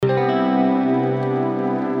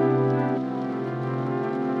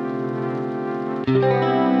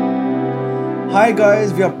Hi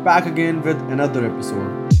guys, we are back again with another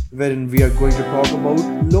episode wherein we are going to talk about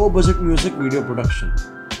low budget music video production.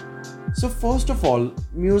 So first of all,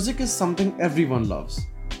 music is something everyone loves,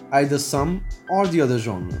 either some or the other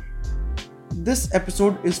genre. This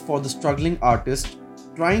episode is for the struggling artist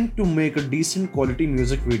trying to make a decent quality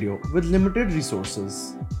music video with limited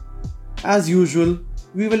resources. As usual,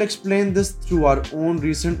 we will explain this through our own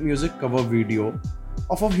recent music cover video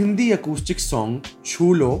of a Hindi acoustic song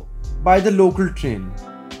Chulo by the local train.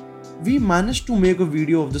 We managed to make a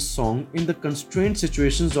video of this song in the constrained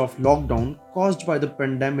situations of lockdown caused by the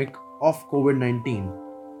pandemic of COVID 19.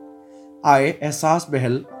 I, Ehsas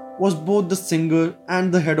Behel, was both the singer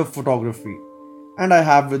and the head of photography, and I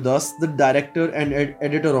have with us the director and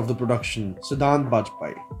editor of the production, Siddhant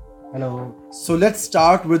Bajpai. Hello. So let's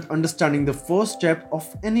start with understanding the first step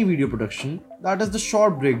of any video production, that is the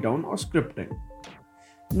short breakdown or scripting.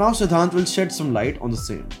 Now Siddhant will shed some light on the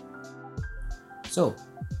same. So,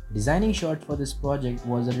 designing shots for this project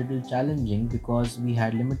was a little challenging because we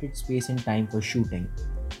had limited space and time for shooting.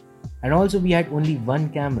 And also we had only one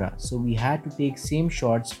camera, so we had to take same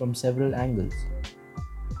shots from several angles.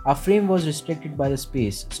 Our frame was restricted by the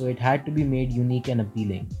space, so it had to be made unique and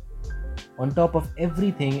appealing. On top of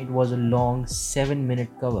everything, it was a long 7-minute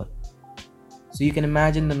cover. So you can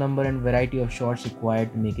imagine the number and variety of shots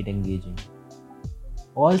required to make it engaging.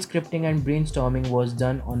 All scripting and brainstorming was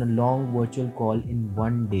done on a long virtual call in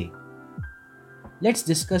one day. Let's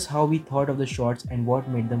discuss how we thought of the shots and what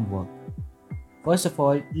made them work. First of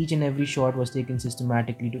all, each and every shot was taken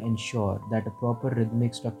systematically to ensure that a proper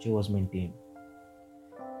rhythmic structure was maintained.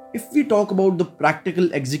 If we talk about the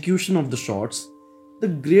practical execution of the shots, the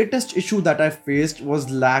greatest issue that I faced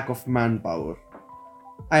was lack of manpower.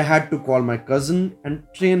 I had to call my cousin and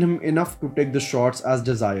train him enough to take the shots as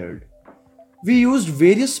desired. We used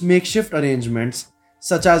various makeshift arrangements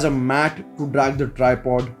such as a mat to drag the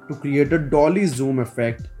tripod to create a dolly zoom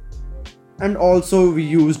effect, and also we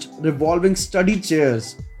used revolving study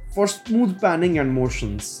chairs for smooth panning and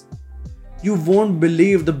motions. You won't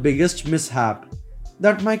believe the biggest mishap,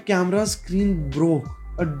 that my camera screen broke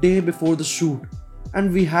a day before the shoot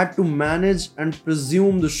and we had to manage and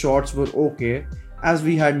presume the shots were okay as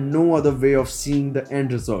we had no other way of seeing the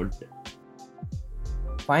end result.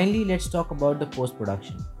 Finally, let's talk about the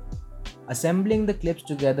post-production. Assembling the clips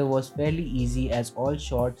together was fairly easy as all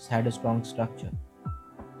shots had a strong structure.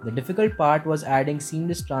 The difficult part was adding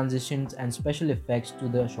seamless transitions and special effects to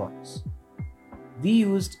the shots. We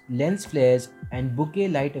used lens flares and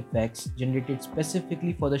bokeh light effects generated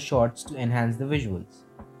specifically for the shots to enhance the visuals.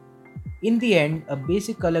 In the end, a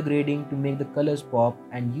basic color grading to make the colors pop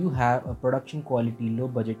and you have a production quality low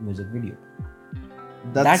budget music video.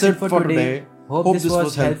 That's it for today. Hope this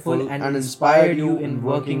was helpful and inspired you in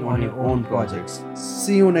working on your own projects.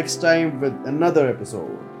 See you next time with another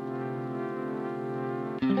episode.